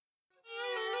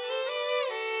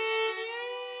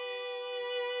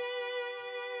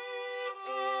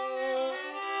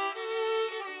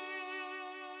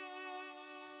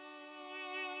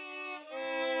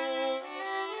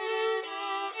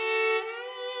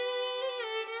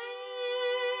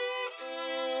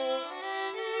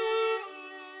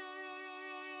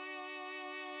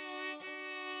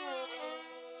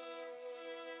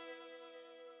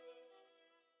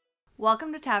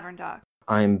Welcome to Tavern Talk.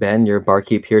 I'm Ben, your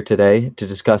barkeep here today to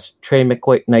discuss Trey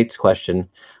McKnight's question,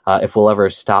 if we'll ever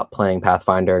stop playing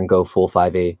Pathfinder and go full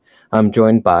 5e. I'm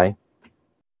joined by...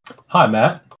 Hi,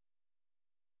 Matt.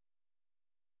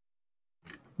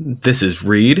 This is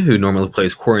Reed, who normally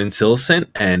plays Quarian Sillicent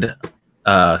and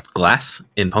Glass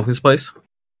in Pumpkin Spice.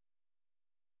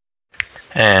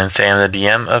 And Sam, the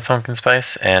DM of Pumpkin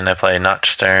Spice, and I play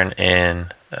Notch Stern in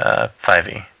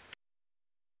 5e.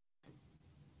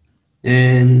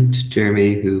 And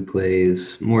Jeremy, who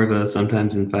plays Morva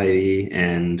sometimes in 5e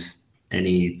and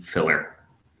any filler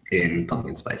in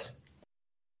Pumpkin Spice.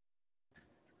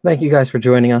 Thank you guys for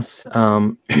joining us.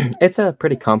 It's a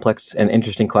pretty complex and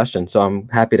interesting question, so I'm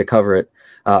happy to cover it.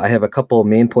 I have a couple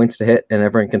main points to hit, and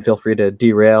everyone can feel free to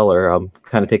derail or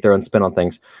kind of take their own spin on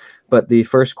things. But the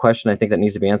first question I think that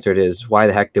needs to be answered is, why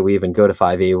the heck did we even go to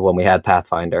 5e when we had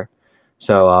Pathfinder?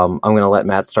 So I'm going to let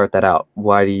Matt start that out.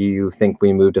 Why do you think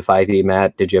we moved to 5e,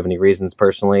 Matt? Did you have any reasons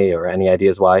personally or any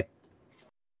ideas why?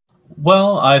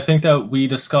 Well, I think that we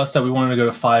discussed that we wanted to go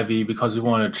to 5e because we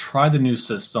wanted to try the new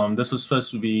system. This was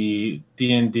supposed to be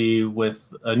D&D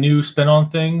with a new spin on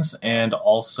things and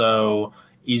also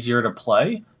easier to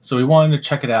play. So we wanted to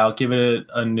check it out, give it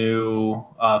a new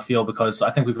feel, because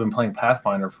I think we've been playing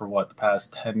Pathfinder for the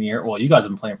past 10 years. Well, you guys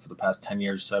have been playing for the past 10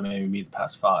 years, so maybe me the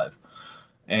past 5.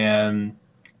 And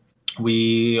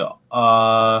we,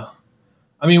 buying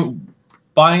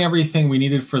everything we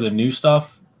needed for the new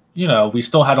stuff, we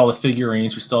still had all the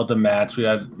figurines, we still had the mats, we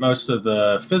had most of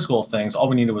the physical things. All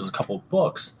we needed was a couple of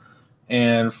books.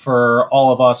 And for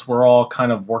all of us, we're all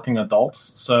kind of working adults.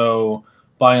 So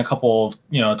buying a couple of,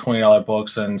 $20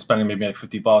 books and spending maybe like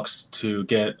 $50 to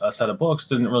get a set of books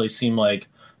didn't really seem like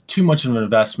too much of an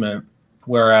investment.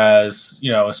 Whereas,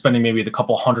 spending maybe the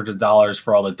couple hundreds of dollars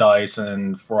for all the dice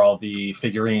and for all the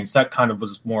figurines, that kind of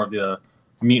was more of the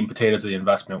meat and potatoes of the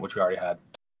investment, which we already had.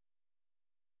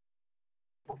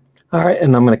 All right,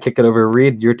 and I'm going to kick it over to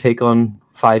Reed. Your take on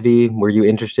 5e. Were you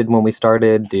interested when we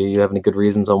started? Do you have any good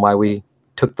reasons on why we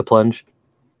took the plunge?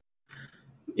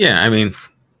 Yeah,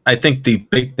 I think the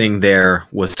big thing there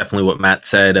was definitely what Matt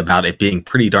said about it being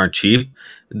pretty darn cheap.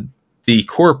 The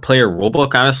core player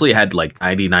rulebook, honestly, had like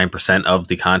 99% of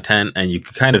the content, and you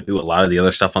could kind of do a lot of the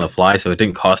other stuff on the fly, so it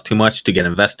didn't cost too much to get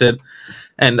invested.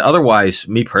 And otherwise,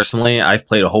 me personally, I've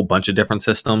played a whole bunch of different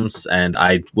systems, and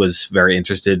I was very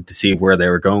interested to see where they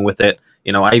were going with it.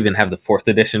 I even have the 4th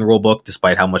edition rulebook,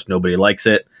 despite how much nobody likes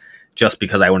it, just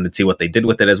because I wanted to see what they did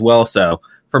with it as well. So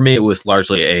for me, it was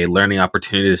largely a learning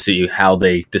opportunity to see how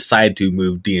they decide to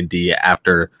move D&D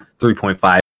after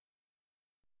 3.5.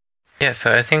 Yeah,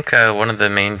 so I think one of the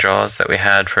main draws that we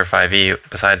had for 5e,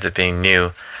 besides it being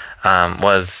new,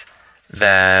 was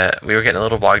that we were getting a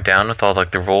little bogged down with all the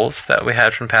rules that we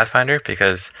had from Pathfinder,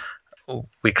 because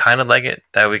we kind of like it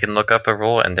that we can look up a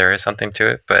rule and there is something to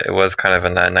it, but it was kind of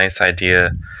a nice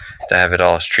idea to have it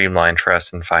all streamlined for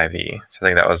us in 5e. So I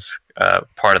think that was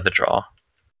part of the draw.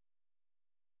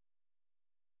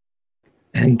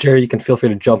 And Jerry, you can feel free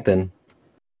to jump in.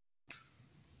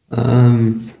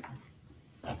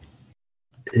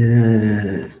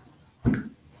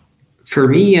 For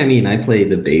me, I play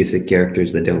the basic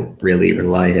characters that don't really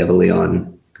rely heavily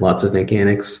on lots of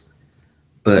mechanics,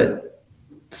 but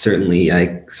certainly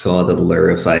I saw the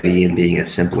lure of 5e in being a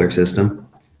simpler system.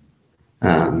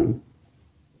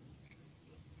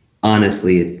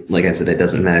 Honestly, like I said, it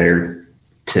doesn't matter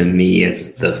to me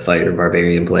as the fighter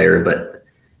barbarian player, but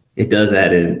it does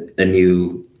add a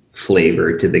new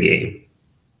flavor to the game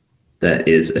that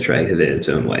is attractive in its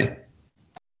own way.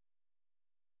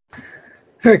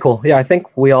 Very cool. Yeah, I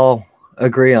think we all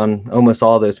agree on almost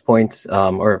all of those points,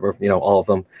 or all of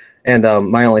them. And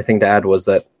my only thing to add was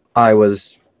that I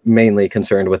was mainly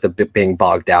concerned with the being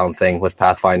bogged down thing with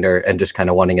Pathfinder and just kind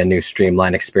of wanting a new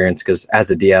streamlined experience, because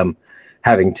as a DM,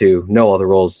 having to know all the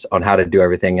rules on how to do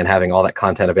everything and having all that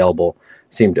content available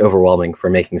seemed overwhelming for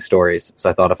making stories. So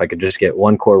I thought if I could just get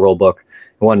one core rule book,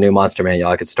 one new monster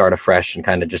manual, I could start afresh and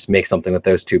kind of just make something with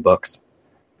those 2 books.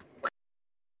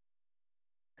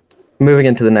 Moving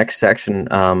into the next section,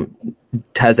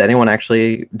 has anyone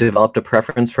actually developed a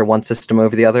preference for one system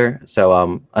over the other?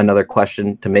 So another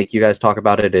question to make you guys talk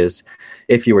about it is,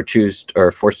 if you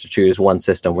were forced to choose one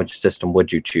system, which system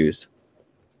would you choose?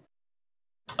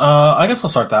 I guess I'll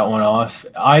start that one off.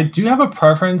 I do have a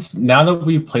preference. Now that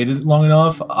we've played it long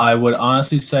enough, I would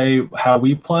honestly say how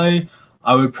we play,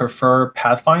 I would prefer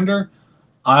Pathfinder.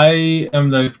 I am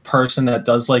the person that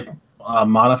does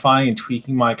modifying and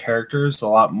tweaking my characters a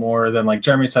lot more than, like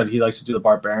Jeremy said, he likes to do the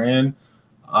barbarian.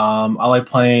 I like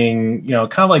playing,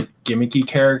 kind of like gimmicky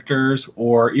characters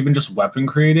or even just weapon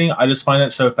creating. I just find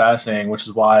that so fascinating, which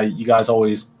is why you guys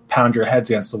always pound your heads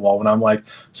against the wall when I'm like,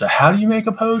 so how do you make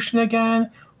a potion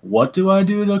again? What do I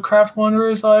do to craft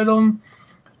Wanderer's item?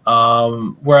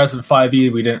 Whereas in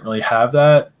 5e, we didn't really have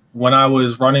that. When I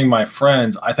was running my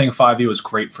friends, I think 5e was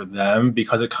great for them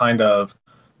because it kind of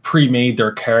pre-made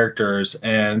their characters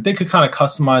and they could kind of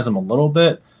customize them a little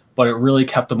bit, but it really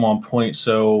kept them on point.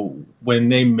 So when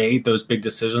they made those big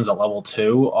decisions at level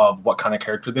 2 of what kind of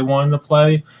character they wanted to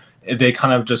play, they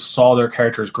kind of just saw their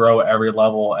characters grow every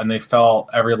level, and they felt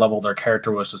every level their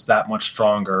character was just that much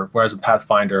stronger. Whereas in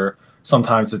Pathfinder,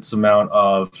 sometimes it's the amount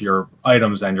of your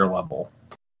items and your level.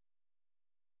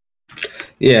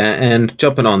 Yeah, and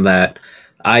jumping on that,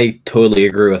 I totally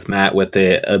agree with Matt with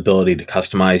the ability to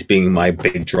customize being my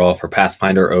big draw for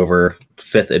Pathfinder over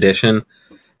 5th edition.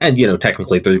 And,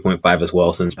 technically 3.5 as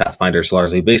well, since Pathfinder is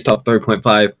largely based off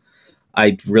 3.5.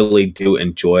 I really do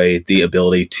enjoy the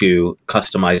ability to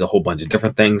customize a whole bunch of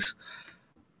different things.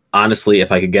 Honestly,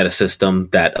 if I could get a system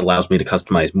that allows me to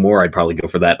customize more, I'd probably go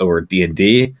for that over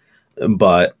D&D.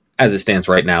 But as it stands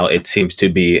right now, it seems to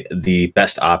be the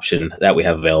best option that we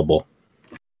have available.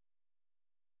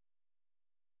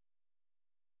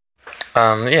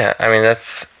 Yeah, I mean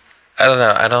I don't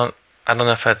know. I don't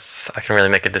know if I can really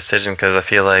make a decision because I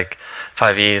feel like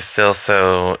 5e is still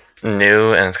so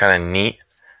new and it's kind of neat.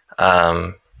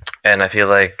 And I feel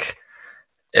like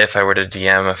if I were to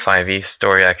DM a 5e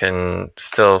story, I can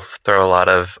still throw a lot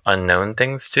of unknown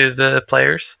things to the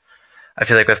players. I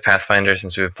feel like with Pathfinder,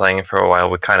 since we've been playing it for a while,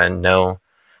 we kind of know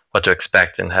what to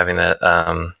expect, and having that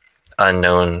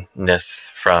unknownness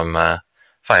from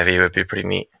 5e would be pretty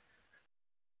neat.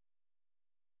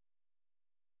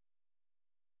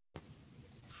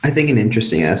 I think an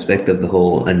interesting aspect of the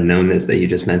whole unknownness that you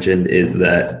just mentioned is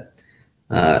that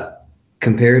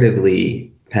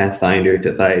comparatively Pathfinder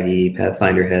to 5e,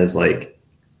 Pathfinder has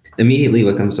immediately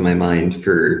what comes to my mind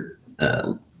for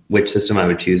which system I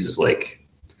would choose is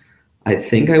I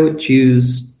think I would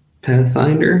choose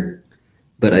Pathfinder,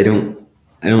 but I don't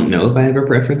know if I have a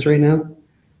preference right now.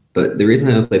 But the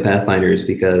reason I would play Pathfinder is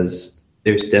because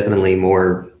there's definitely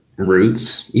more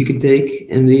routes you can take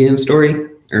in the DM story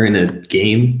or in a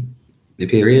game,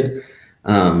 period.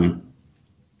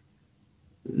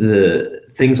 The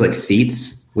things like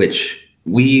feats, which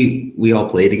we all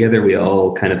play together, we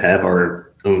all kind of have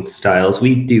our own styles.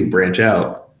 We do branch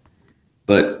out,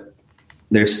 but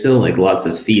there's still lots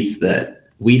of feats that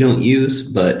we don't use,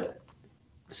 but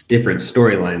different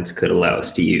storylines could allow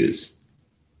us to use.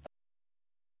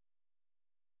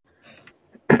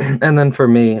 And then for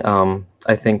me,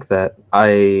 I think that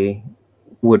I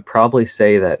would probably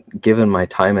say that given my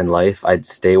time in life, I'd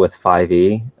stay with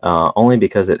 5e, only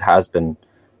because it has been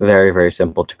very, very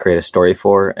simple to create a story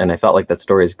for, and I felt like that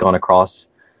story has gone across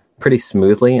pretty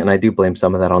smoothly, and I do blame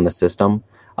some of that on the system.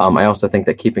 I also think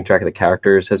that keeping track of the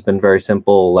characters has been very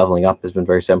simple, leveling up has been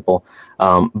very simple,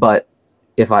 but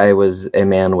if I was a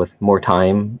man with more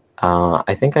time,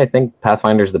 I think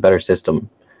Pathfinder is the better system.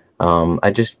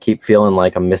 I just keep feeling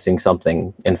like I'm missing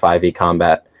something in 5e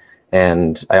combat,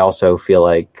 and I also feel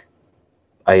like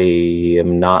I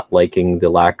am not liking the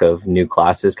lack of new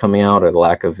classes coming out or the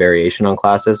lack of variation on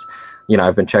classes.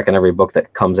 I've been checking every book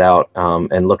that comes out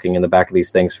and looking in the back of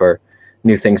these things for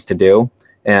new things to do.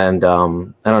 And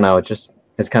I don't know,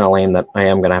 it's kind of lame that I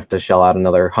am going to have to shell out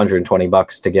another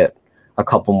 $120 to get a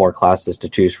couple more classes to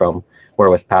choose from, where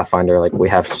with Pathfinder, we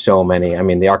have so many. I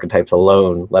mean, the archetypes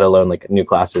alone, let alone new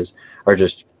classes, are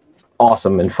just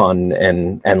awesome and fun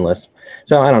and endless.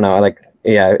 So I don't know,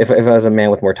 if I was a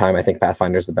man with more time, I think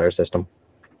Pathfinder is the better system.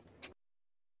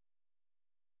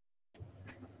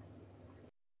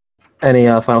 Any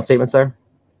final statements there?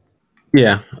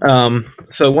 Yeah.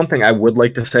 So one thing I would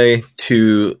like to say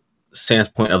to Sam's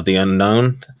point of the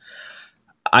unknown,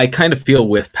 I kind of feel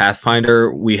with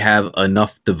Pathfinder, we have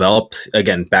enough developed,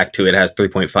 again, back to it has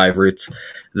 3.5 roots,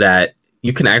 that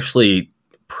you can actually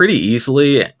pretty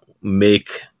easily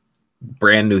make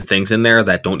brand new things in there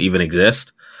that don't even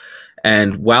exist.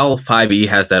 And while 5e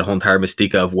has that whole entire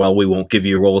mystique of, well, we won't give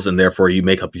you rules and therefore you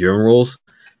make up your own rules,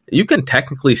 you can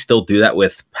technically still do that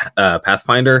with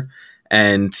Pathfinder,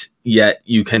 and yet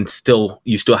you still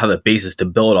have a basis to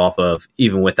build off of,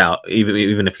 even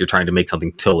if you're trying to make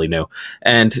something totally new.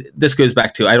 And this goes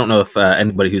back to, I don't know if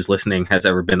anybody who's listening has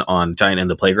ever been on Giant in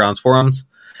the Playgrounds forums,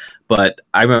 but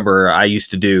I remember I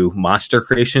used to do monster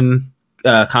creation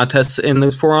contests in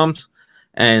those forums,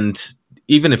 and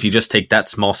even if you just take that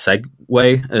small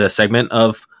segment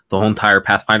of the whole entire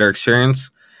Pathfinder experience,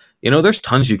 there's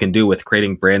tons you can do with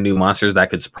creating brand new monsters that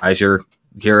could surprise your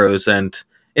heroes. And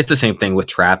it's the same thing with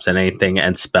traps and anything,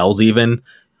 and spells even.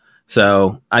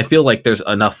 So I feel like there's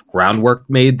enough groundwork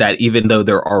made that even though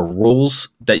there are rules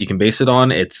that you can base it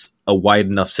on, it's a wide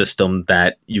enough system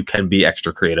that you can be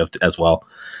extra creative as well.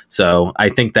 So I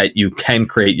think that you can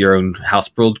create your own house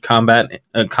brewed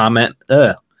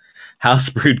house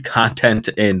brewed content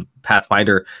in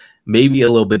Pathfinder, maybe a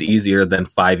little bit easier than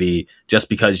 5e, just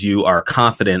because you are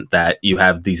confident that you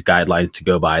have these guidelines to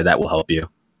go by that will help you.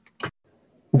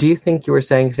 Do you think you were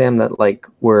saying, Sam, that like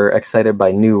we're excited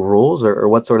by new rules, or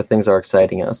what sort of things are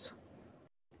exciting us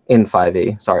in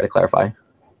 5e? Sorry to clarify.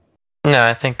 No,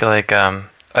 I think like I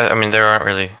mean there aren't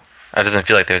really. It doesn't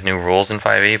feel like there's new rules in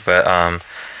 5e, but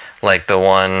like the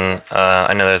one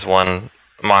I know there's one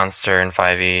monster in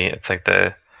 5e. It's like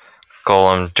the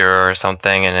Golem Dura or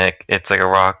something, and it's like a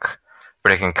rock,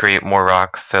 but it can create more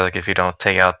rocks. So like if you don't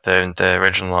take out the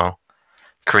original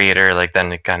creator, like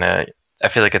then it kind of, I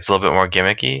feel like it's a little bit more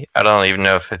gimmicky. I don't even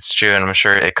know if it's true, and I'm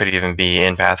sure it could even be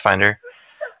in Pathfinder.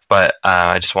 But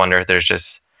I just wonder if it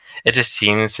just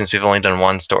seems, since we've only done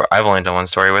one story, I've only done one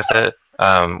story with it,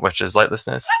 which is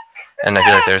Lightlessness, and I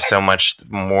feel like there's so much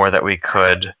more that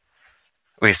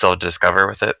we still discover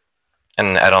with it.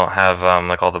 And I don't have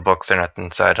like all the books or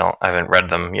nothing, so I haven't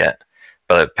read them yet.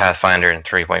 But Pathfinder in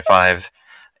 3.5,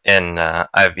 and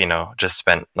I've just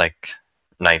spent like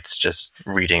nights just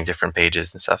reading different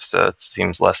pages and stuff, so it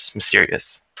seems less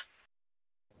mysterious.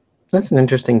 That's an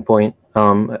interesting point.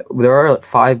 There are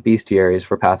 5 bestiaries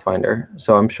for Pathfinder,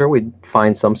 so I'm sure we'd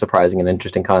find some surprising and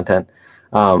interesting content.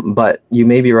 But you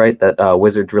may be right that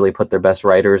Wizards really put their best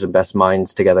writers and best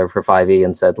minds together for 5e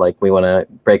and said, like, we want to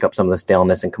break up some of the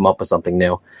staleness and come up with something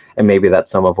new. And maybe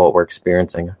that's some of what we're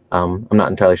experiencing. I'm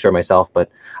not entirely sure myself, but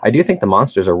I do think the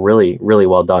monsters are really, really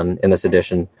well done in this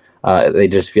edition. They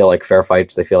just feel like fair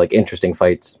fights. They feel like interesting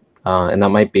fights. And that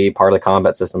might be part of the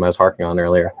combat system I was harking on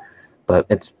earlier. But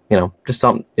it's, just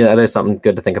something, that is something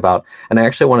good to think about. And I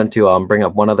actually wanted to bring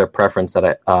up one other preference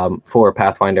that for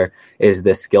Pathfinder is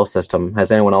this skill system. Has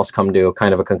anyone else come to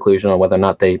kind of a conclusion on whether or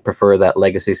not they prefer that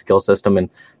legacy skill system in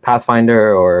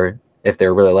Pathfinder, or if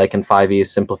they're really liking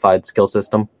 5e's simplified skill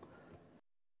system?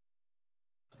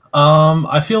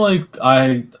 I feel like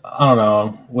I don't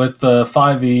know, with the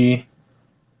 5e,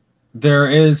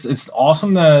 it's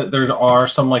awesome that there are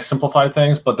some like simplified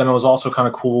things, but then it was also kind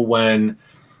of cool when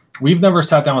we've never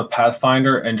sat down with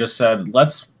Pathfinder and just said,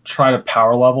 let's try to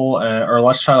power level, or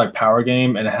let's try like power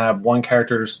game and have one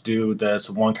character do this,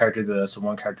 and one character do this, and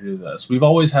one character do this. We've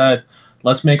always had,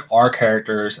 let's make our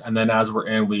characters, and then as we're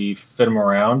in, we fit them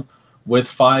around. With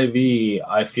 5e,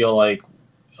 I feel like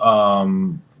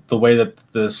the way that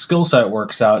the skill set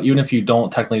works out, even if you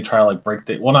don't technically try to like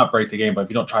not break the game, but if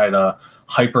you don't try to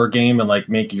hyper game and like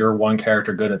make your one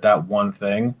character good at that one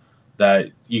thing,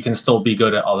 that you can still be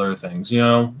good at other things,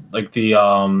 like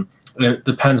it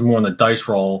depends more on the dice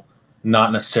roll,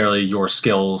 not necessarily your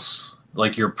skills,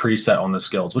 like your preset on the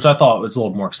skills, which I thought was a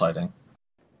little more exciting.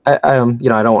 I don't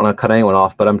want to cut anyone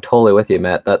off, but I'm totally with you,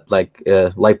 Matt, that like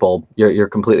Lightbulb, you're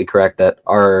completely correct that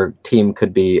our team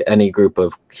could be any group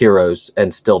of heroes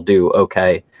and still do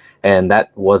okay. And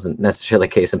that wasn't necessarily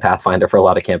the case in Pathfinder for a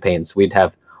lot of campaigns. We'd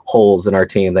have holes in our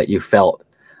team that you felt.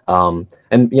 And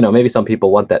maybe some people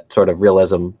want that sort of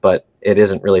realism, but it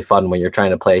isn't really fun when you're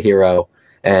trying to play a hero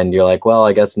and you're like, well,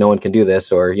 I guess no one can do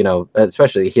this, or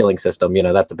especially the healing system,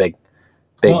 that's a big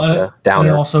downer. And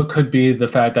it also could be the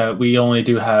fact that we only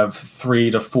do have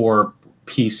 3 to 4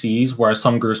 PCs, whereas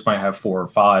some groups might have 4 or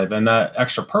 5, and that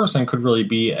extra person could really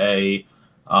be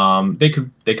they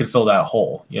could fill that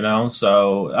hole,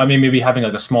 So I mean, maybe having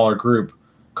like a smaller group,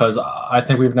 because I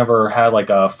think we've never had like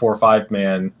a 4 or 5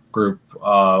 man group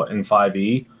in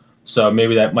 5e, so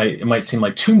maybe it might seem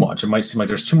like too much. It might seem like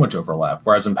there's too much overlap.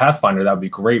 Whereas in Pathfinder, that would be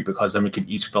great, because then we could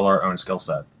each fill our own skill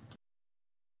set.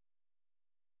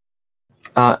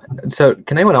 So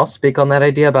can anyone else speak on that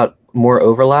idea about more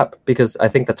overlap? Because I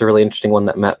think that's a really interesting one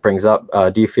that Matt brings up.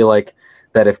 Do you feel like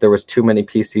that if there was too many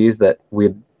PCs that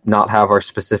we'd not have our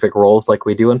specific roles like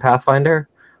we do in Pathfinder?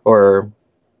 Or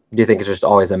do you think it's just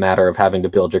always a matter of having to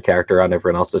build your character around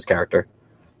everyone else's character?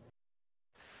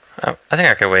 I think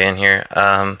I could weigh in here.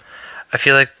 I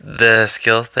feel like the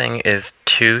skill thing is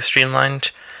too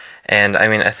streamlined, and I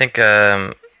mean, I think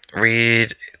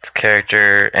Reed's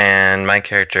character and my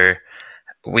character,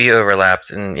 we overlapped,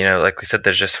 and like we said,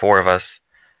 there's just 4 of us,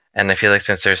 and I feel like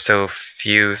since there's so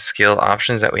few skill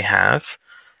options that we have,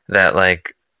 that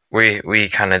like we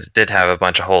kind of did have a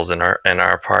bunch of holes in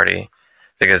our party,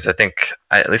 because I think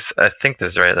this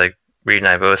is right. Like Reed and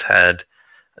I both had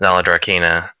Knowledge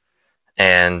Arcana,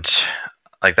 and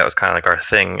like that was kind of like our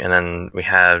thing, and then we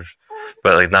had,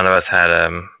 but like none of us had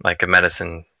like a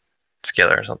medicine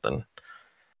skill or something.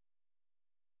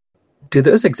 Do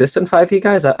those exist in 5e,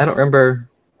 guys? I don't remember.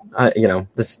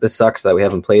 This sucks that we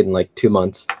haven't played in like 2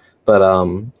 months. But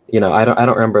I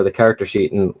don't remember the character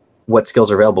sheet and what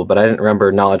skills are available. But I didn't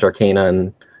remember Knowledge, Arcana,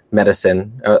 and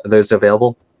Medicine. Are those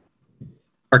available?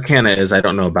 Arcana is. I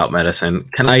don't know about Medicine.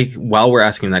 While we're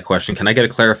asking that question, can I get a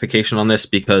clarification on this?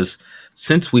 Because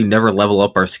since we never level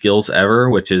up our skills ever,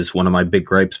 which is one of my big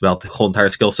gripes about the whole entire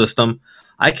skill system,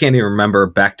 I can't even remember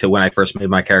back to when I first made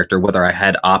my character whether I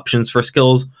had options for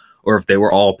skills or if they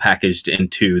were all packaged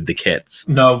into the kits.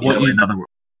 No, what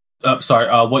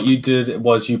you did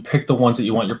was you picked the ones that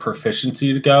you want your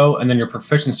proficiency to go, and then your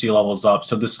proficiency levels up.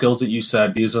 So the skills that you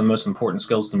said, these are the most important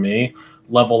skills to me,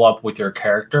 level up with your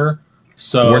character.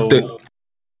 So, go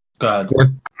ahead.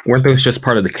 Weren't those just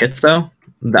part of the kits, though?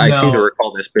 I seem to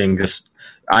recall this being just,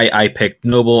 I picked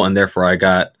Noble, and therefore I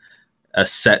got a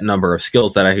set number of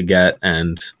skills that I could get,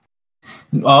 and...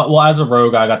 as a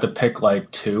rogue, I got to pick, like,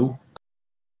 2.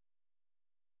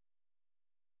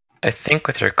 I think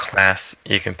with your class,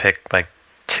 you can pick like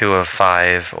 2 of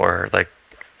 5 or like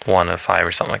 1 of 5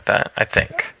 or something like that, I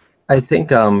think. I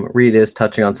think Reed is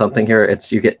touching on something here.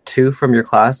 It's you get 2 from your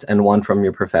class and 1 from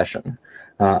your profession.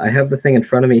 I have the thing in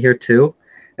front of me here too,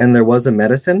 and there was a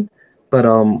medicine, but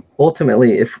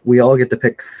ultimately, if we all get to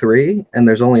pick 3, and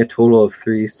there's only a total of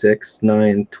 3, 6,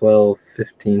 9, 12,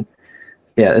 15.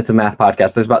 Yeah, it's a math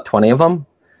podcast. There's about 20 of them.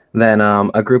 Then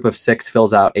a group of 6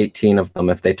 fills out 18 of them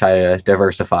if they try to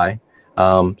diversify.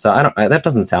 So that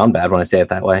doesn't sound bad when I say it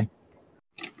that way.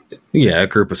 Yeah, a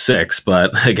group of 6,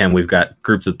 but again, we've got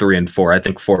groups of 3 and 4. I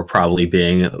think 4 probably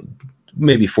being,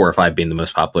 maybe 4 or 5 being the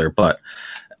most popular. But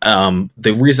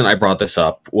the reason I brought this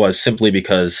up was simply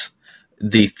because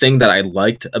the thing that I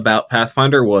liked about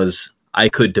Pathfinder was I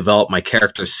could develop my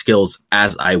character's skills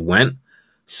as I went.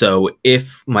 So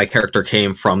if my character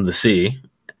came from the sea,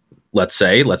 let's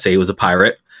say he was a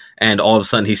pirate, and all of a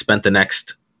sudden he spent the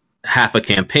next half a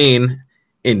campaign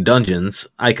in dungeons,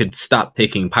 I could stop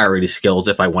picking piratey skills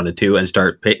if I wanted to and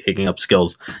start picking up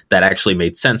skills that actually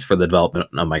made sense for the development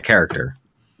of my character,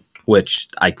 which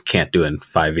I can't do in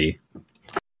 5e.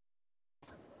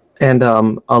 And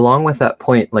along with that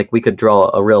point, like we could draw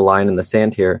a real line in the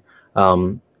sand here.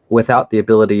 Without the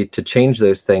ability to change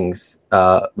those things,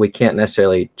 we can't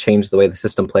necessarily change the way the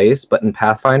system plays. But in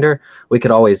Pathfinder, we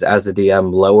could always, as a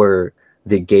DM, lower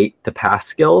the gate to pass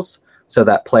skills so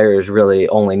that players really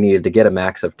only needed to get a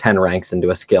max of 10 ranks into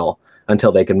a skill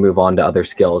until they can move on to other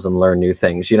skills and learn new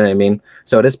things. You know what I mean?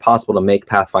 So it is possible to make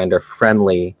Pathfinder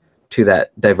friendly to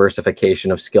that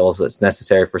diversification of skills that's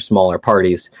necessary for smaller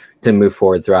parties to move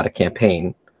forward throughout a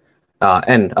campaign.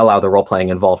 And allow the role-playing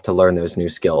involved to learn those new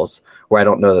skills, where I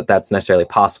don't know that that's necessarily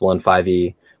possible in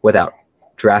 5e without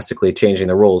drastically changing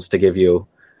the rules to give you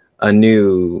a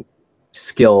new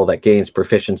skill that gains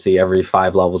proficiency every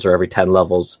 5 levels or every 10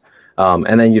 levels.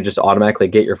 And then you just automatically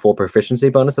get your full proficiency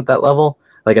bonus at that level.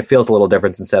 Like, it feels a little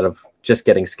different instead of just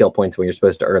getting skill points when you're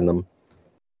supposed to earn them.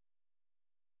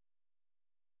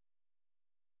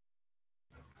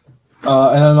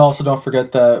 And then also don't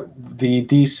forget that the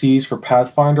DCs for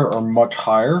Pathfinder are much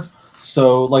higher.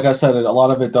 So, like I said, a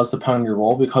lot of it does depend on your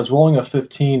role, because rolling a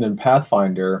 15 in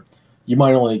Pathfinder, you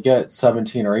might only get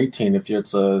 17 or 18 if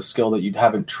it's a skill that you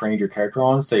haven't trained your character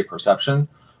on, say Perception.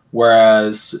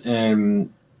 Whereas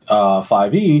in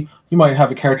 5e, you might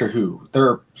have a character who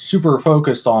they're super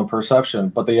focused on Perception,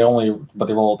 but they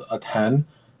rolled a 10.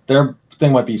 Their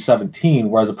thing might be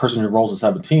 17, whereas a person who rolls a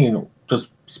 17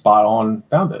 just spot on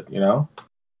found it, you know?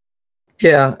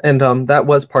 Yeah, and that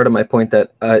was part of my point,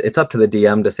 that it's up to the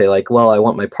DM to say, like, well, I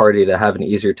want my party to have an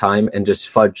easier time and just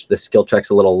fudge the skill checks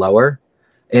a little lower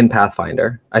in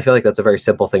Pathfinder. I feel like that's a very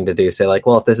simple thing to do. Say, like,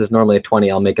 well, if this is normally a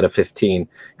 20, I'll make it a 15,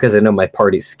 because I know my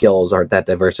party's skills aren't that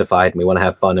diversified and we want to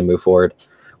have fun and move forward.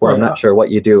 Where I'm not sure what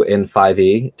you do in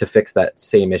 5e to fix that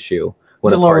same issue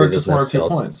when a party doesn't have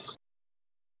skills. Points.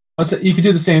 You could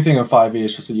do the same thing in 5e.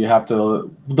 It's just that you have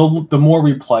to. The more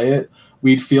we play it,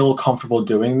 we'd feel comfortable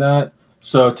doing that.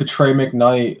 So to Trey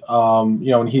McKnight,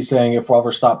 when he's saying if we'll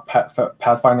ever stop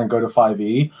Pathfinder and go to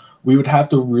 5e, we would have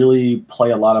to really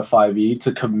play a lot of 5e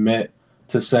to commit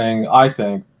to saying. I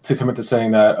think to commit to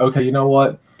saying that, okay, you know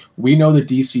what, we know the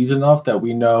DCs enough that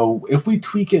we know if we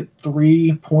tweak it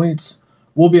 3 points,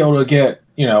 we'll be able to get.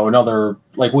 Another,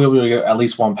 like, we'll be able to get at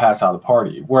least 1 pass out of the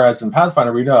party. Whereas in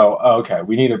Pathfinder, we know, okay,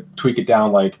 we need to tweak it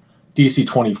down like DC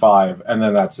 25, and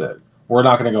then that's it. We're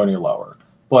not going to go any lower.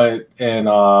 But in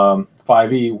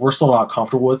 5e, we're still not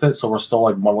comfortable with it, so we're still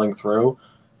like muddling through.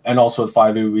 And also with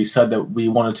 5e, we said that we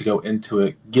wanted to go into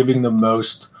it giving the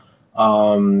most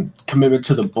commitment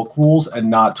to the book rules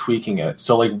and not tweaking it.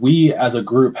 So like we as a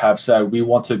group have said we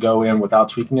want to go in without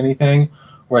tweaking anything,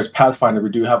 whereas Pathfinder, we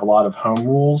do have a lot of home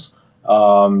rules,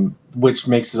 which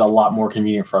makes it a lot more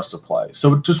convenient for us to play.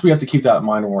 So just we have to keep that in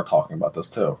mind when we're talking about this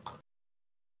too.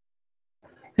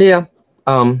 Yeah,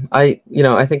 I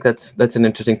think that's an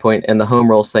interesting point, and the home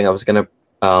rules thing I was going to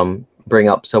bring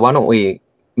up. So why don't we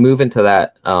move into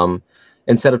that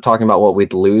instead of talking about what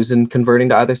we'd lose in converting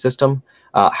to either system?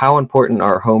 How important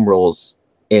are home rules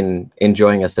in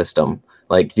enjoying a system?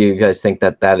 Like, do you guys think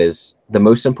that is the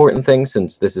most important thing,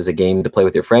 since this is a game to play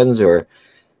with your friends, or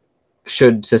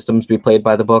should systems be played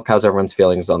by the book? How's everyone's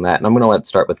feelings on that? And I'm going to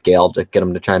start with Gail to get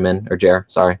him to chime in, or Jer,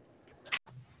 sorry.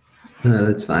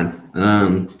 That's fine.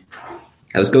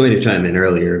 I was going to chime in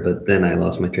earlier, but then I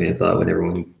lost my train of thought when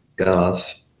everyone got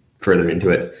off further into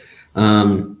it.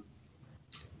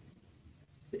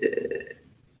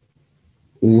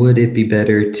 Would it be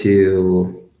better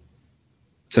to...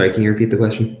 Sorry, can you repeat the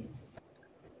question?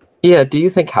 Yeah, do you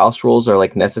think house rules are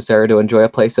like necessary to enjoy a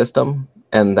play system,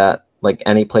 and that like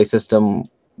any play system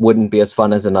wouldn't be as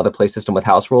fun as another play system with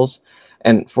house rules?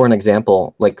 And for an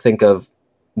example, like think of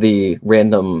the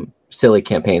random silly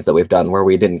campaigns that we've done where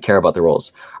we didn't care about the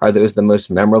rules. Are those the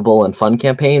most memorable and fun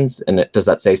campaigns? And does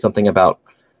that say something about,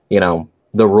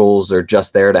 the rules are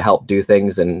just there to help do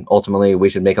things, and ultimately we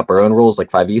should make up our own rules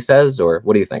like 5e says? Or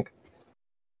what do you think?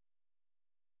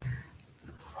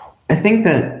 I think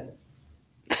that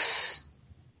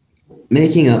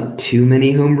making up too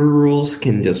many homebrew rules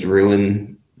can just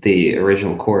ruin the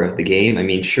original core of the game. I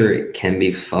mean, sure, it can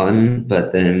be fun,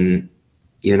 but then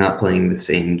you're not playing the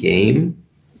same game.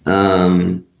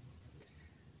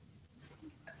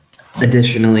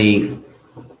 Additionally,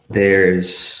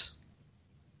 there's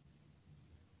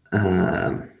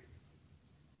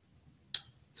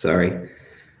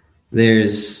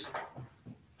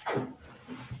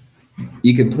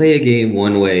you can play a game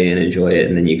one way and enjoy it,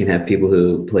 and then you can have people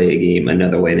who play a game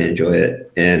another way and enjoy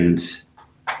it. And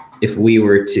if we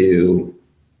were to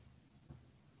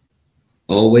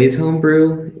always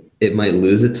homebrew, it might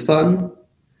lose its fun.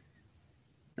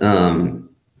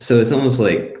 So it's almost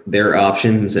like there are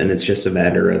options, and it's just a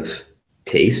matter of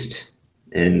taste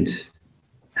and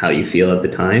how you feel at the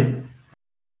time.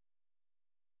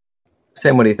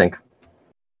 Sam, what do you think?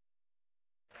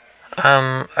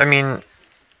 I mean,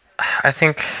 I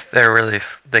think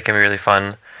they can be really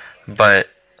fun, but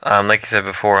like you said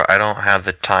before, I don't have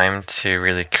the time to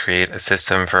really create a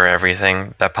system for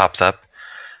everything that pops up,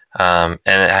 and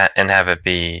have it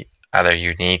be either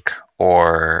unique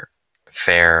or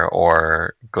fair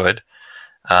or good.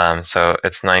 So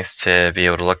it's nice to be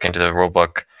able to look into the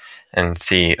rulebook and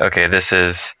see, okay, this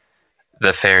is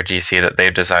the fair GC that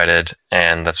they've decided,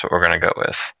 and that's what we're going to go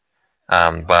with.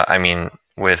 But I mean,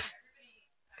 with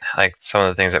like some of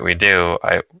the things that we do,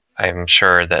 I'm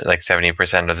sure that like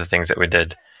 70% of the things that we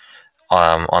did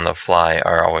on the fly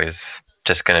are always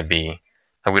just going to be,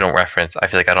 like, we don't reference. I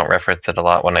feel like I don't reference it a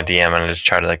lot when I DM, and I just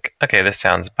try to like, okay, this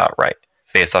sounds about right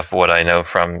based off of what I know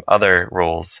from other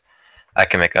rules. I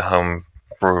can make a home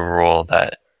brew rule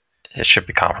that it should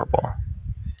be comparable.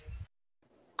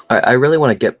 I really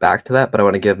want to get back to that, but I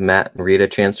want to give Matt and Reed a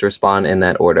chance to respond in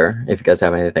that order, if you guys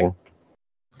have anything.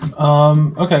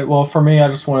 Okay, well, for me, I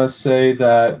just want to say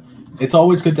that it's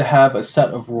always good to have a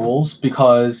set of rules,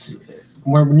 because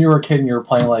when you were a kid and you were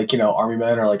playing like, Army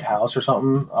Men or like House or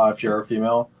something, if you're a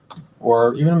female,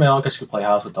 or even a male, I guess you could play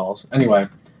House with dolls. Anyway,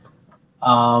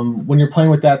 when you're playing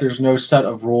with that, there's no set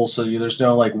of rules, so there's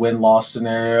no like win-loss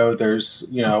scenario. There's,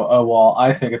 oh, well,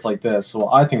 I think it's like this, well,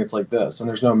 I think it's like this, and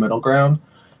there's no middle ground.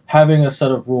 Having a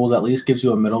set of rules at least gives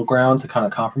you a middle ground to kind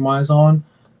of compromise on,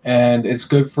 and it's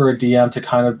good for a DM to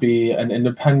kind of be an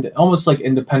independent, almost like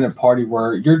independent party,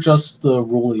 where you're just the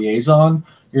rule liaison,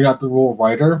 you're not the rule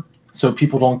writer, so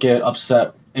people don't get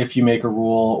upset if you make a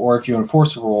rule or if you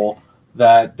enforce a rule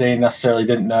that they necessarily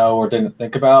didn't know or didn't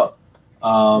think about.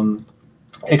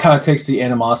 It kind of takes the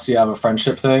animosity out of a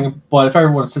friendship thing, but if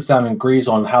everyone sits down and agrees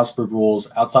on housebrew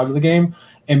rules outside of the game,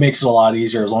 it makes it a lot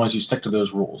easier as long as you stick to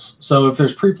those rules. So if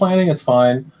there's pre-planning, it's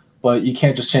fine, but you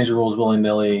can't just change the rules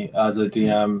willy-nilly as a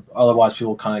DM, otherwise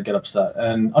people kind of get upset,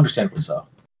 and understandably so.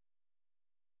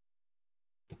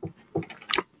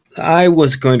 I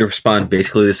was going to respond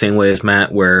basically the same way as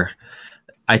Matt, where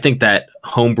I think that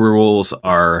homebrew rules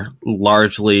are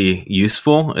largely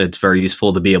useful. It's very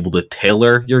useful to be able to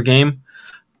tailor your game,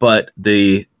 but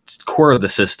the core of the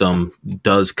system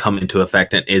does come into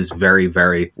effect and is very,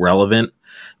 very relevant,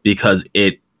 because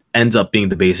it ends up being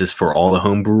the basis for all the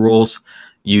homebrew rules.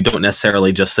 You don't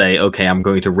necessarily just say, okay, I'm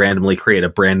going to randomly create a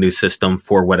brand new system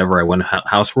for whatever I want to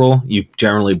house rule. You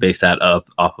generally base that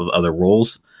off of other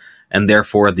rules, and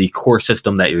therefore the core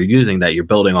system that you're using, that you're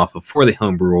building off of for the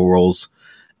homebrew rules,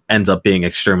 ends up being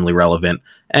extremely relevant.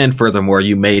 And furthermore,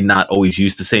 you may not always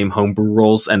use the same homebrew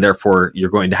rules, and therefore you're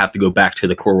going to have to go back to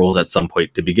the core rules at some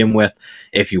point to begin with.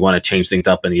 If you want to change things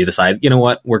up and you decide, you know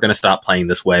what, we're going to stop playing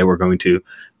this way, we're going to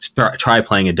try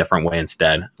playing a different way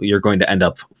instead, you're going to end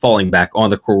up falling back on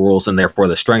the core rules, and therefore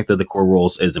the strength of the core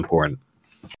rules is important.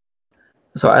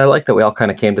 So I like that we all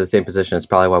kind of came to the same position. It's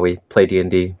probably why we play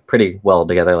D&D pretty well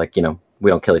together. Like, we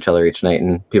don't kill each other each night,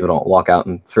 and people don't walk out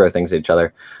and throw things at each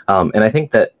other. And I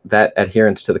think that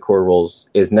adherence to the core rules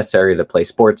is necessary to play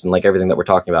sports and like everything that we're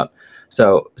talking about.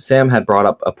 So Sam had brought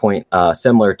up a point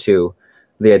similar to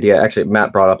the idea. Actually,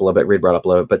 Matt brought up a little bit, Reed brought up a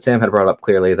little bit, but Sam had brought up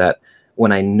clearly that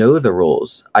when I know the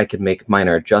rules, I can make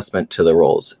minor adjustment to the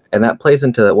rules. And that plays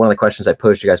into one of the questions I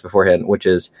posed you guys beforehand, which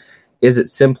is it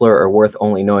simpler or worth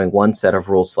only knowing one set of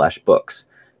rules/books?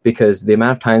 Because the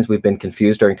amount of times we've been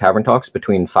confused during Tavern Talks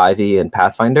between 5e and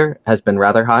Pathfinder has been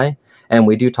rather high. And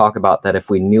we do talk about that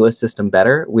if we knew a system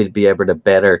better, we'd be able to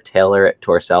better tailor it to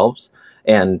ourselves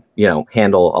and,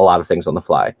 handle a lot of things on the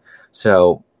fly.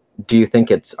 So do you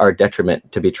think it's our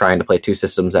detriment to be trying to play two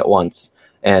systems at once?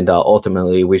 And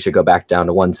ultimately, we should go back down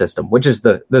to one system, which is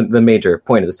the major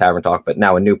point of this Tavern Talk, but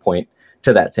now a new point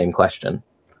to that same question.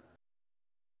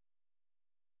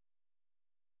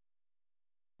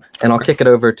 And I'll kick it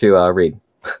over to Reed.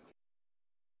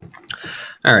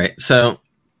 All right. So,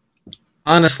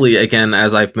 honestly, again,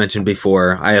 as I've mentioned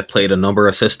before, I have played a number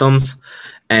of systems.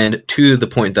 And to the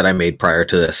point that I made prior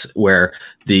to this, where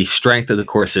the strength of the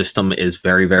core system is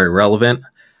very, very relevant,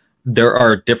 there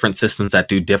are different systems that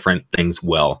do different things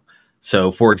well.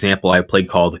 So, for example, I played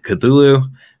Call of Cthulhu.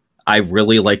 I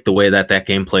really like the way that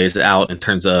game plays out in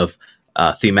terms of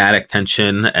thematic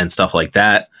tension and stuff like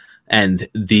that. And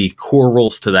the core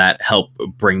rules to that help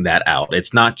bring that out.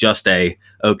 It's not just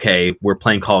okay, we're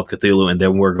playing Call of Cthulhu and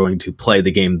then we're going to play the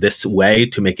game this way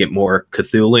to make it more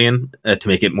Cthulhian, to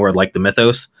make it more like the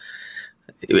mythos.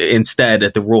 Instead,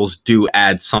 the rules do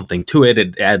add something to it.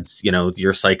 It adds,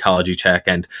 your psychology check.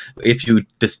 And if you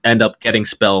just end up getting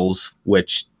spells,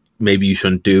 which maybe you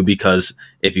shouldn't do, because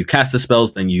if you cast the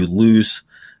spells, then you lose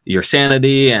your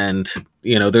sanity. And,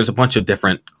 there's a bunch of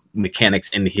different mechanics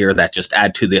in here that just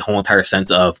add to the whole entire sense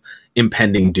of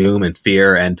impending doom and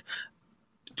fear and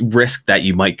risk that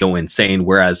you might go insane.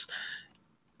 Whereas,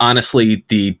 honestly,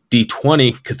 the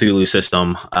D20 Cthulhu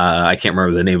system, I can't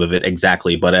remember the name of it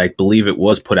exactly, but I believe it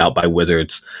was put out by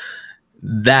Wizards,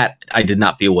 that I did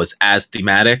not feel was as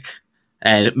thematic.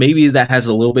 And maybe that has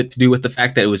a little bit to do with the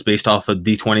fact that it was based off of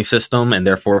D20 system and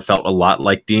therefore felt a lot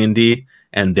like D&D.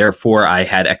 And therefore, I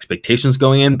had expectations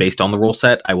going in based on the rule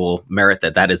set. I will merit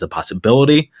that is a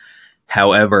possibility.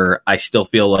 However, I still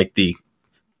feel like the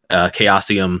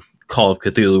Chaosium Call of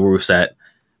Cthulhu rule set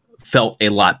felt a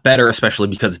lot better, especially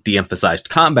because it de-emphasized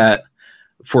combat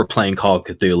for playing Call of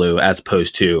Cthulhu as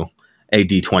opposed to a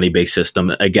D20 based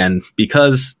system. Again,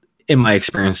 because in my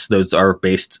experience, those are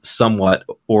based somewhat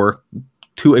or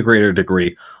to a greater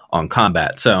degree on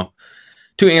combat. So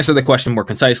to answer the question more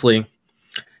concisely,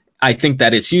 I think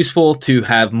that it's useful to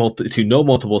have to know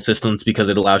multiple systems because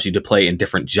it allows you to play in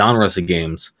different genres of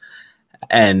games.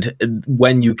 And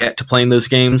when you get to playing those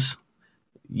games,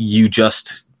 you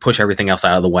just push everything else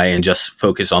out of the way and just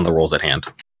focus on the rules at hand.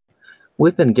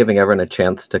 We've been giving everyone a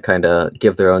chance to kind of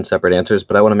give their own separate answers,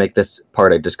 but I want to make this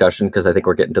part a discussion because I think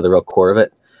we're getting to the real core of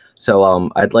it.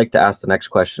 So I'd like to ask the next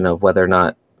question of whether or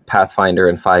not Pathfinder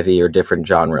and 5e are different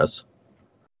genres.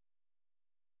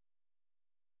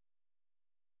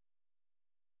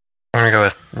 I'm going to go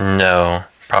with no,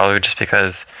 probably just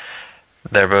because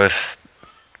they're both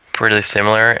pretty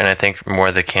similar, and I think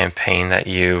more the campaign that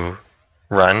you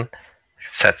run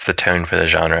sets the tone for the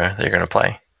genre that you're going to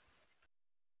play.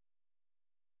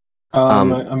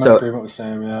 I'm in agreement with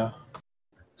Sam, yeah.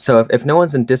 So if no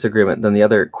one's in disagreement, then the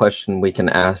other question we can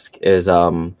ask is,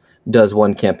 does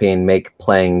one campaign make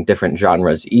playing different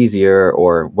genres easier,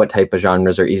 or what type of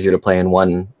genres are easier to play in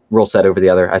one rule set over the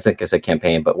other? I think I said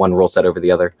campaign, but one rule set over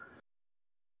the other.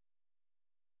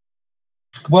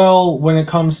 Well, when it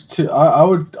comes to, I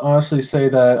would honestly say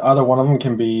that either one of them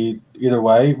can be either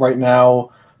way. Right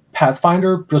now,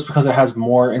 Pathfinder, just because it has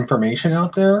more information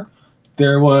out there,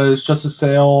 there was just a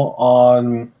sale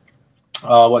on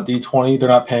D20. They're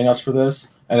not paying us for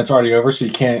this, and it's already over, so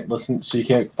you can't listen. So you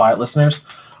can't buy it, listeners.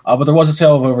 But there was a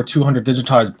sale of over 200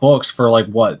 digitized books for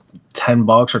 $10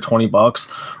 or $20,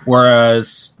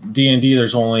 whereas D&D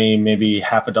there's only maybe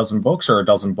half a dozen books or a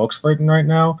dozen books written right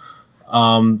now.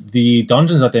 The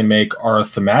dungeons that they make are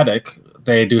thematic.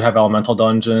 They do have elemental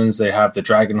dungeons. They have the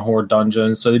dragon horde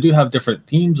dungeons. So they do have different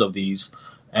themes of these.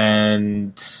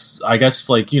 And I guess,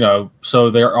 like, so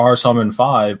there are some in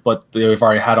 5, but they've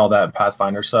already had all that in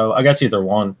Pathfinder. So I guess either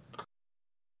one.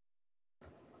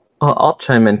 I'll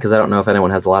chime in because I don't know if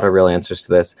anyone has a lot of real answers to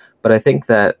this, but I think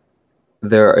that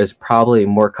there is probably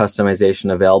more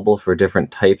customization available for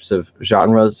different types of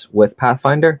genres with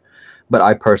Pathfinder. But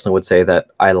I personally would say that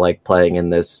I like playing in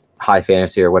this high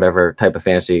fantasy or whatever type of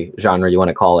fantasy genre you want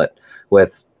to call it,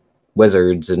 with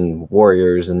wizards and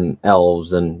warriors and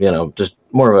elves and, just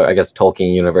more of a, I guess,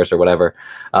 Tolkien universe or whatever.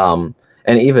 And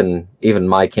even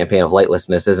my campaign of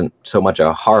Lightlessness isn't so much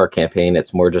a horror campaign.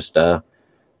 It's more just a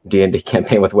D&D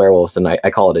campaign with werewolves. And I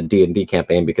call it a D&D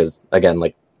campaign because, again,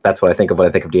 like, that's what I think of when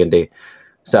I think of D&D.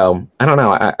 So I don't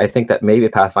know. I think that maybe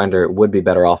Pathfinder would be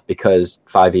better off because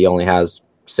 5e only has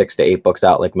 6 to 8 books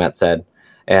out, like Matt said.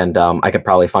 And I could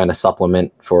probably find a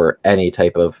supplement for any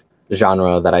type of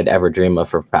genre that I'd ever dream of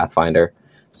for Pathfinder.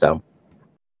 So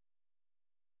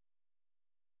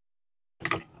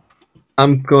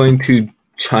I'm going to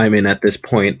chime in at this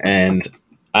point, and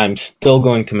I'm still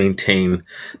going to maintain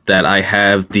that I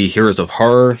have the Heroes of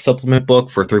Horror supplement book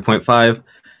for 3.5.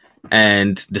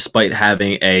 And despite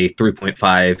having a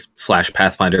 3.5 /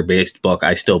 Pathfinder based book,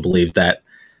 I still believe that.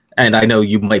 And I know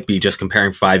you might be just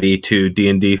comparing 5e to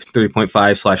D&D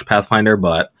 3.5 / Pathfinder,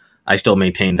 but I still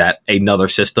maintain that another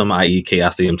system, i.e.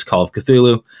 Chaosium's Call of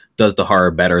Cthulhu, does the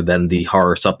horror better than the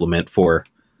horror supplement for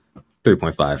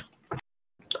 3.5.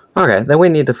 Okay, then we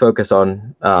need to focus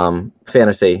on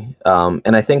fantasy.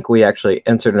 And I think we actually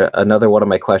answered another one of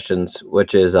my questions,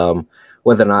 which is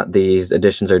whether or not these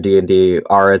editions of D&D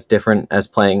are as different as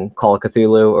playing Call of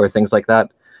Cthulhu or things like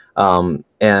that. And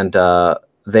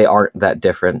they aren't that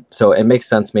different. So it makes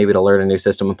sense maybe to learn a new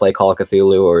system and play Call of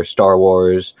Cthulhu or Star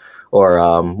Wars or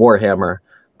Warhammer.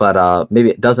 But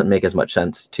maybe it doesn't make as much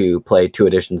sense to play 2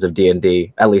 editions of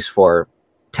D&D, at least for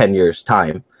 10 years'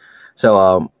 time.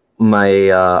 So I'm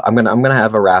gonna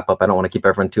have a wrap up. I don't want to keep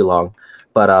everyone too long.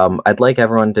 But I'd like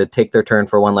everyone to take their turn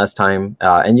for one last time.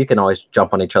 And you can always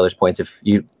jump on each other's points if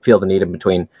you feel the need in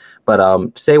between.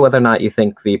 But say whether or not you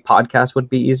think the podcast would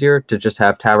be easier to just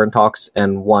have Tavern Talks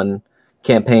and one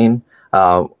campaign.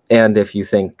 And if you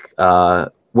think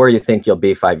where you think you'll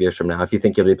be 5 years from now. If you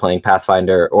think you'll be playing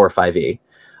Pathfinder or 5e.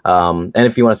 And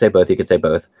if you want to say both, you could say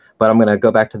both. But I'm going to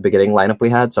go back to the beginning lineup we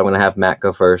had. So I'm going to have Matt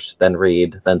go first, then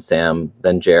Reed, then Sam,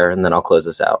 then Jer, and then I'll close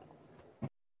this out.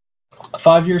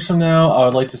 5 years from now, I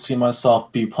would like to see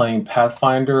myself be playing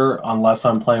Pathfinder, unless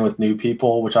I'm playing with new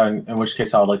people, in which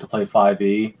case I would like to play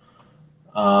 5e.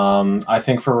 I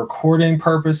think for recording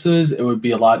purposes, it would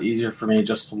be a lot easier for me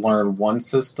just to learn one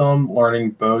system.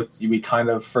 Learning both, we kind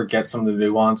of forget some of the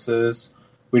nuances.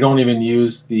 We don't even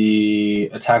use the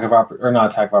not attack of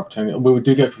opportunity. We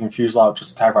do get confused a lot with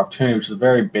just attack of opportunity, which is a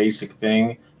very basic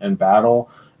thing in battle.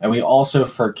 And we also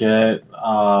forget the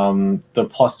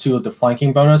 +2 of the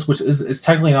flanking bonus, which it's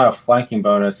technically not a flanking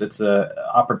bonus. It's a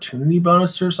opportunity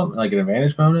bonus or something, like an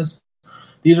advantage bonus.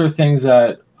 These are things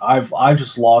that I've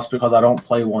just lost because I don't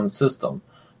play one system,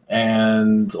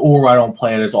 or I don't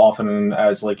play it as often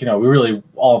as we really,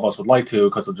 all of us would like to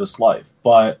because of just life.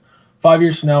 But 5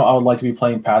 years from now, I would like to be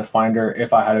playing Pathfinder.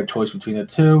 If I had a choice between the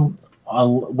two,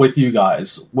 with you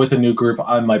guys, with a new group,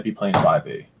 I might be playing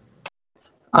 5e.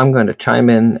 I'm going to chime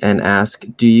in and ask,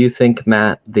 do you think,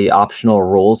 Matt, the optional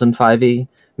rules in 5e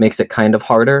makes it kind of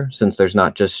harder, since there's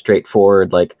not just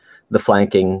straightforward, like, the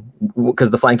flanking,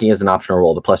 because the flanking is an optional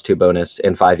role, the +2 bonus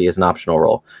in 5e is an optional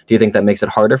role. Do you think that makes it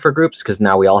harder for groups, because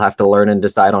now we all have to learn and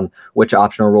decide on which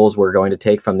optional rules we're going to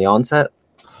take from the onset?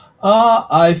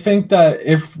 I think that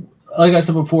like I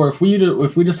said before, if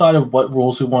we decided what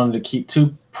rules we wanted to keep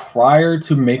to prior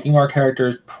to making our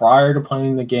characters, prior to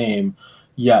playing the game,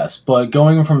 yes. But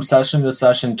going from session to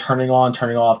session, turning on,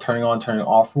 turning off, turning on, turning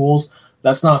off rules,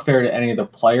 that's not fair to any of the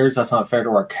players. That's not fair to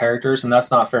our characters, and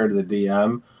that's not fair to the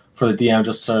DM. For the DM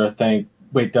just to think,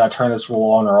 wait, did I turn this rule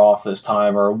on or off this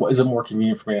time? Or is it more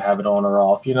convenient for me to have it on or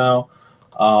off,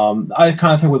 I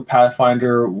kind of think with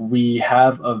Pathfinder, we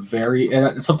have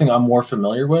and it's something I'm more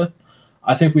familiar with,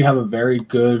 I think we have a very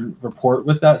good rapport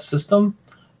with that system.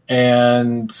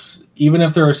 And even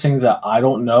if there are things that I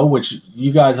don't know, which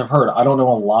you guys have heard, I don't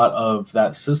know a lot of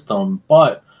that system,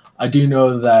 but I do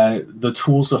know that the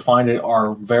tools to find it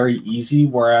are very easy,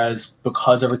 whereas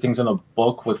because everything's in a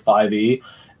book with 5e,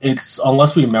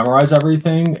 unless we memorize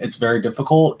everything, it's very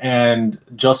difficult. And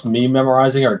just me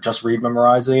memorizing or just Reed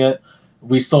memorizing it,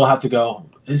 we still have to go,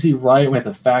 is he right? We have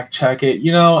to fact check it,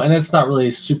 and it's not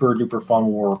really super duper fun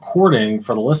when we're recording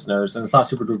for the listeners, and it's not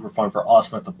super duper fun for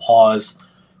us. We have to pause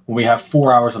when we have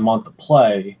 4 hours a month to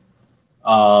play,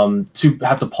 to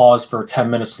have to pause for 10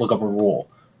 minutes to look up a rule.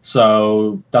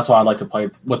 So that's why I'd like to play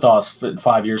with us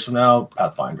 5 years from now,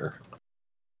 Pathfinder.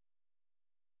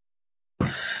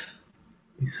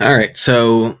 All right.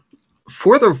 So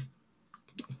for the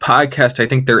podcast, I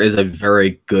think there is a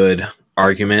very good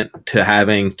argument to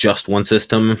having just one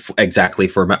system exactly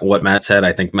for what Matt said.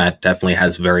 I think Matt definitely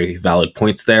has very valid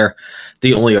points there.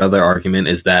 The only other argument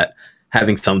is that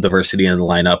having some diversity in the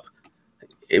lineup,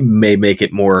 it may make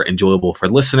it more enjoyable for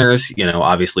listeners.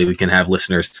 Obviously we can have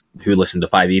listeners who listen to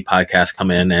 5e podcasts come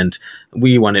in, and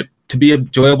we want it to be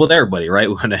enjoyable to everybody, right?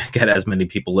 We want to get as many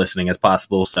people listening as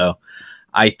possible. So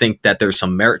I think that there's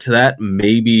some merit to that.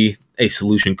 Maybe a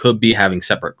solution could be having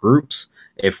separate groups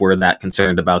if we're that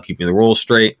concerned about keeping the rules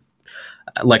straight.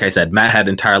 Like I said, Matt had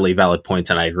entirely valid points,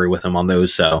 and I agree with him on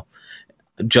those. So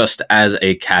just as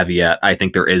a caveat, I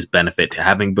think there is benefit to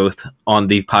having both on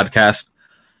the podcast.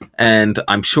 And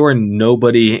I'm sure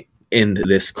nobody in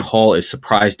this call is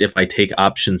surprised if I take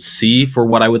option C for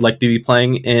what I would like to be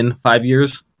playing in 5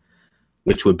 years,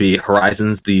 which would be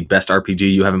Horizons, the best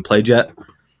RPG you haven't played yet.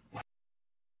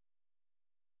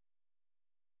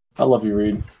 I love you,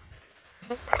 Reed.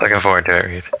 Looking forward to it,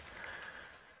 Reed.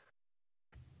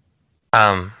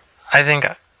 One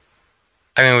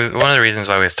of the reasons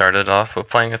why we started off with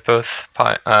playing with both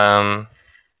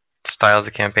styles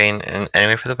of campaign and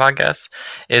anyway for the podcast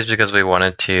is because we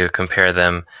wanted to compare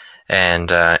them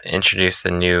and introduce the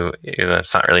new.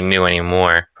 It's not really new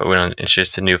anymore, but we want to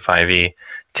introduce the new 5e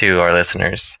to our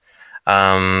listeners.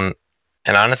 And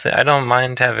honestly, I don't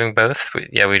mind having both.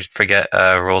 We forget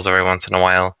rules every once in a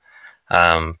while.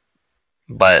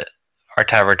 But our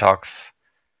Tavern Talks,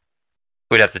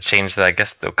 we'd have to change that, I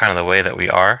guess, the way that we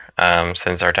are,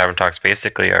 since our Tavern Talks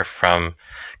basically are from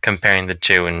comparing the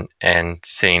two and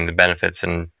seeing the benefits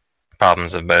and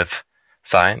problems of both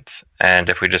sides. And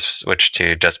if we just switch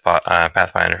to just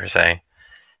Pathfinder per se,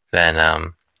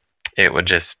 then it would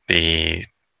just be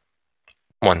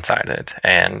one-sided.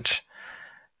 And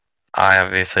I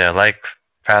like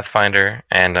Pathfinder,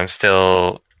 and I'm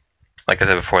still, like I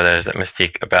said before, there's that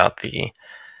mystique about the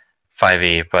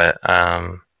 5e, but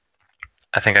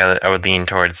I think I would lean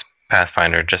towards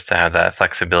Pathfinder just to have that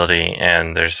flexibility,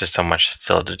 and there's just so much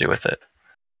still to do with it.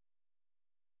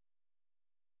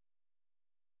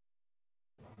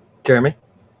 Jeremy?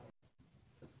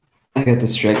 I got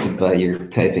distracted by your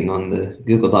typing on the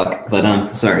Google Doc,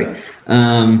 but sorry.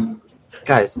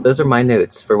 Guys, those are my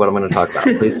notes for what I'm going to talk about.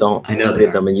 Please don't I know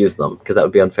read them and use them, because that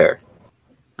would be unfair.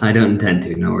 I don't intend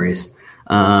to, no worries.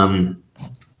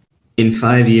 In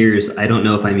 5 years, I don't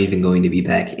know if I'm even going to be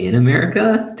back in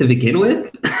America to begin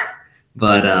with,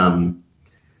 but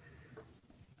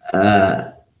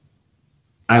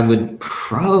I would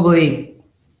probably,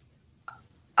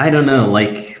 I don't know,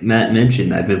 like Matt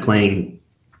mentioned, I've been playing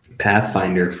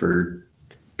Pathfinder for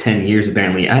 10 years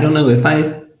apparently. I don't know if I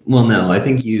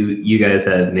think you guys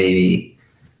have maybe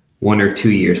 1 or 2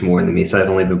 years more than me, so I've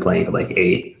only been playing for like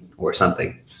 8 or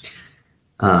something.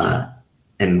 And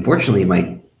unfortunately,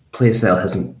 my playstyle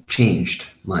hasn't changed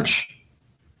much.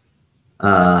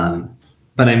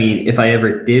 But I mean, if I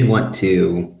ever did want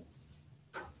to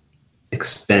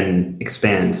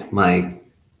expand my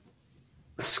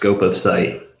scope of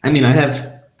sight, I mean, I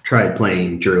have tried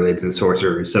playing druids and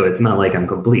sorcerers, so it's not like I'm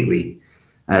completely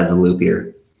out of the loop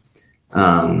here.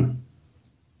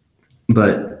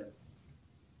 But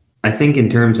I think in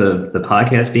terms of the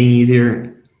podcast being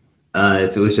easier,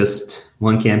 if it was just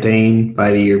one campaign,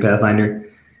 5e or Pathfinder,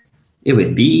 it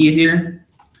would be easier.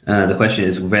 The question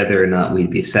is whether or not we'd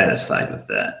be satisfied with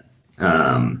that.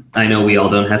 I know we all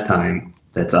don't have time.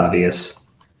 That's obvious.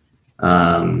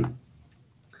 But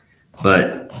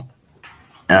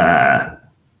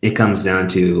it comes down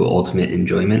to ultimate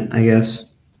enjoyment, I guess.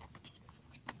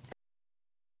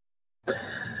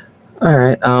 All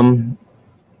right.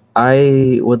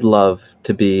 I would love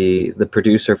to be the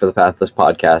producer for the Pathless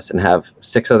podcast and have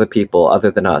 6 other people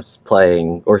other than us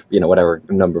playing, or whatever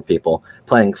number of people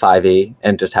playing 5e,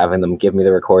 and just having them give me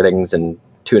the recordings and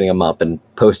tuning them up and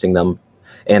posting them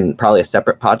in probably a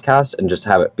separate podcast and just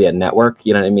have it be a network.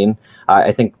 You know what I mean?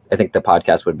 I think the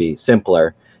podcast would be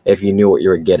simpler if you knew what you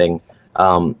were getting.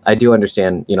 I do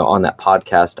understand, on that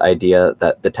podcast idea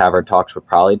that the Tavern Talks would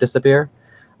probably disappear,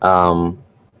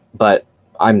 but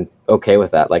I'm okay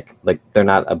with that. Like they're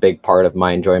not a big part of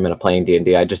my enjoyment of playing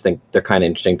D&D. I just think they're kind of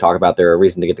interesting to talk about. They're a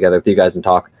reason to get together with you guys and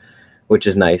talk, which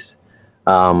is nice.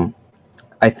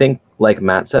 I think, like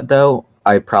Matt said, though,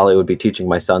 I probably would be teaching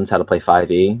my sons how to play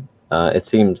 5e. It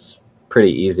seems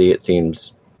pretty easy. It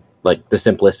seems like the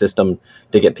simplest system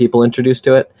to get people introduced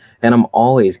to it. And I'm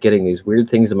always getting these weird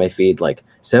things in my feed, like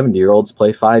 70-year-olds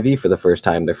play 5e for the first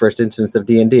time, their first instance of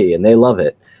D&D, and they love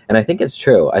it. And I think it's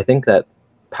true. I think that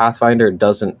Pathfinder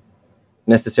doesn't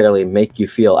necessarily make you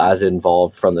feel as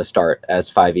involved from the start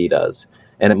as 5e does,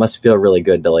 and it must feel really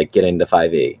good to like get into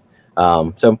 5e.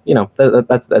 So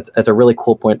that's a really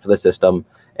cool point for the system,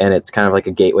 and it's kind of like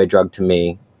a gateway drug to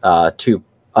me to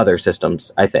other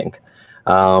systems, I think.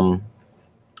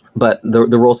 But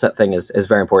the rule set thing is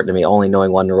very important to me. Only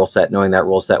knowing one rule set, knowing that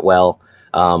rule set well,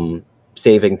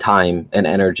 saving time and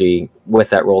energy with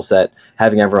that rule set,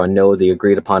 having everyone know the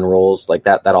agreed upon rules, like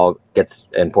that all gets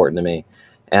important to me.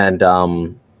 And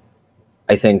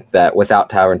I think that without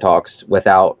Tavern Talks,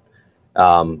 without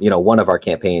one of our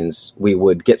campaigns, we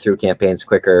would get through campaigns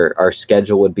quicker. Our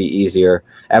schedule would be easier.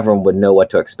 Everyone would know what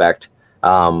to expect.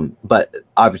 But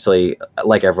obviously,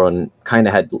 like everyone kind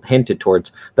of had hinted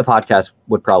towards, the podcast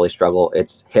would probably struggle.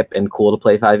 It's hip and cool to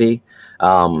play 5e.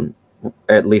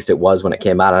 At least it was when it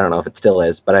came out. I don't know if it still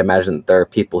is, but I imagine there are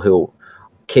people who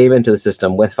came into the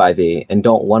system with 5e and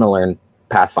don't want to learn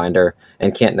Pathfinder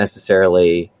and can't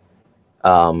necessarily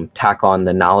tack on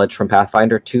the knowledge from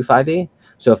Pathfinder to 5e.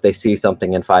 So if they see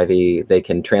something in 5e, they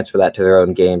can transfer that to their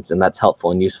own games, and that's helpful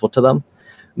and useful to them.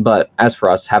 But as for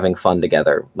us having fun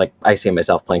together, like I see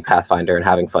myself playing Pathfinder and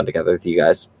having fun together with you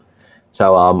guys.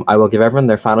 So I will give everyone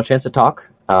their final chance to talk.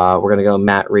 We're going to go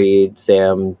Matt, Reed,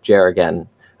 Sam, Jer again.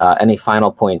 Any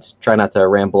final points? Try not to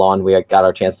ramble on. We got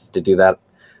our chances to do that.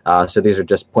 So these are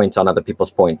just points on other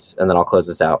people's points, and then I'll close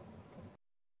this out.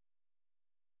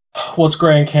 What's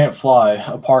gray and can't fly?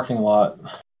 A parking lot.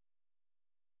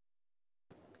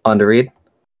 On to Reed.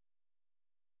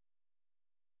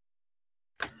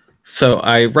 So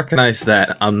I recognize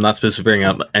that I'm not supposed to bring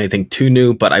up anything too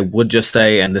new, but I would just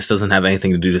say, and this doesn't have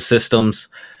anything to do to systems,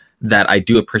 that I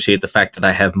do appreciate the fact that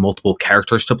I have multiple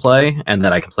characters to play and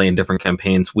that I can play in different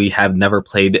campaigns. We have never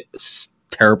played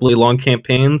terribly long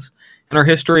campaigns in our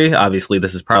history. Obviously,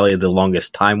 this is probably the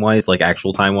longest time-wise, like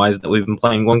actual time-wise, that we've been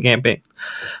playing one campaign.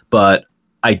 But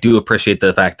I do appreciate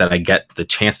the fact that I get the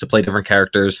chance to play different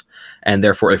characters, and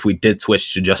therefore, if we did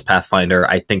switch to just Pathfinder,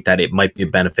 I think that it might be a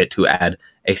benefit to add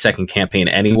a second campaign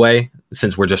anyway,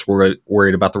 since we're just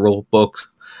worried about the rule books,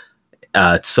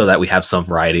 so that we have some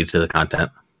variety to the content.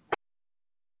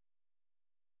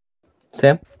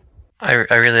 Sam? I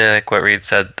really like what Reed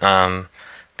said,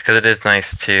 because it is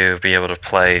nice to be able to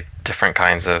play different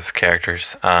kinds of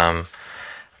characters.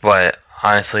 But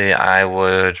honestly, I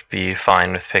would be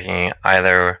fine with picking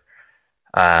either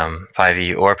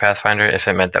 5e or Pathfinder if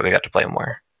it meant that we got to play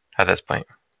more at this point.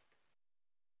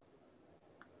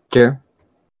 Jer?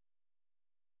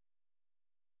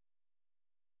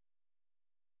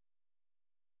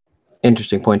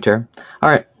 Interesting point, Jer. All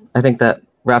right, I think that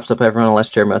wraps up everyone unless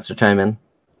Jer wants to chime in.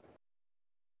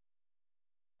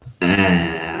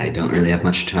 I don't really have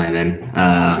much to chime in.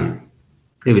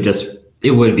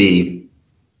 It would be.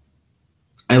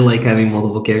 I like having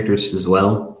multiple characters as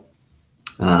well,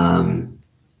 but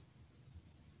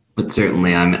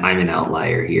certainly I'm an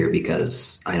outlier here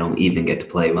because I don't even get to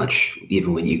play much,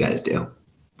 even when you guys do.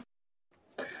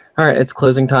 All right, it's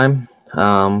closing time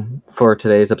for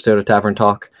today's episode of Tavern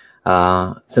Talk.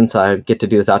 Since I get to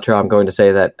do this outro, I'm going to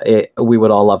say that we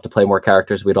would all love to play more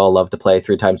characters. We'd all love to play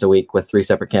 3 times a week with 3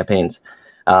 separate campaigns.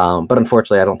 But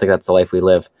unfortunately, I don't think that's the life we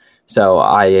live. So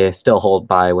I still hold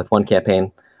by with one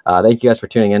campaign. Thank you guys for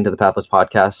tuning into the Pathless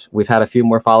Podcast. We've had a few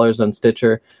more followers on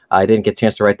Stitcher. I didn't get a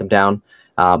chance to write them down.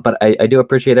 But I do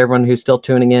appreciate everyone who's still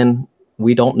tuning in.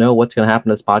 We don't know what's going to happen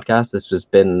to this podcast. This has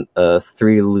been a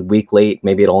 3-week late.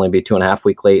 Maybe it'll only be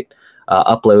 2.5-week late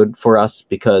upload for us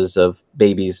because of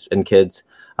babies and kids.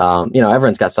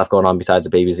 Everyone's got stuff going on besides the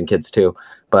babies and kids too.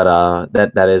 But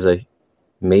that is a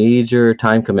major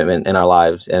time commitment in our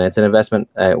lives, and it's an investment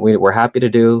we're happy to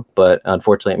do. But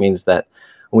unfortunately, it means that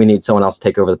we need someone else to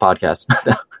take over the podcast.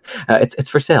 It's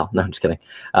for sale. No, I'm just kidding.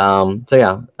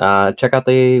 Check out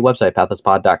the website,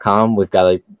 pathlesspod.com. We've got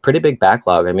a pretty big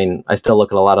backlog. I mean, I still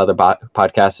look at a lot of other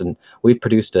podcasts, and we've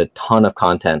produced a ton of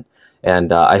content.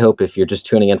 And I hope if you're just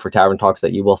tuning in for Tavern Talks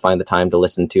that you will find the time to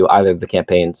listen to either of the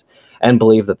campaigns and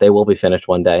believe that they will be finished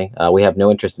one day. We have no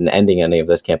interest in ending any of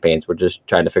those campaigns. We're just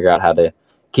trying to figure out how to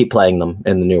keep playing them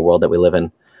in the new world that we live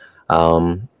in.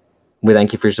 We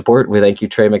thank you for your support. We thank you,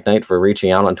 Trey McKnight, for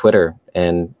reaching out on Twitter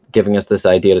and giving us this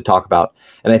idea to talk about.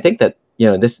 And I think that,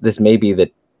 this may be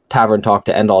the Tavern Talk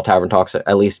to end all Tavern Talks,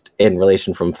 at least in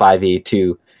relation from 5e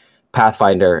to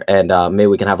Pathfinder, and maybe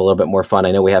we can have a little bit more fun.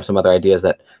 I know we have some other ideas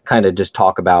that kind of just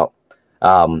talk about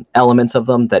elements of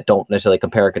them that don't necessarily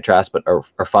compare and contrast, but are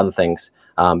fun things.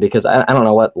 Because I don't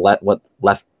know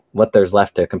what there's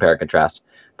left to compare and contrast.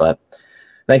 But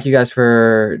thank you guys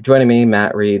for joining me,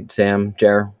 Matt, Reed, Sam,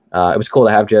 Jer. It was cool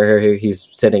to have Jer here. He's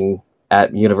sitting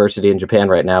at university in Japan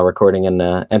right now, recording in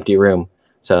an empty room.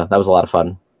 So that was a lot of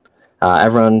fun.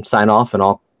 Everyone sign off, and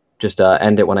I'll just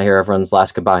end it when I hear everyone's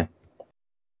last goodbye.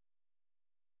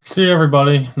 See you,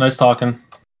 everybody. Nice talking.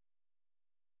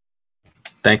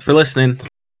 Thanks for listening.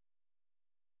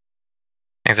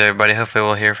 Thanks, everybody. Hopefully,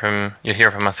 you'll hear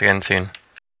from us again soon.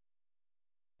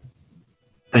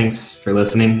 Thanks for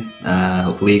listening.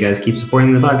 Hopefully you guys keep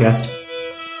supporting the podcast.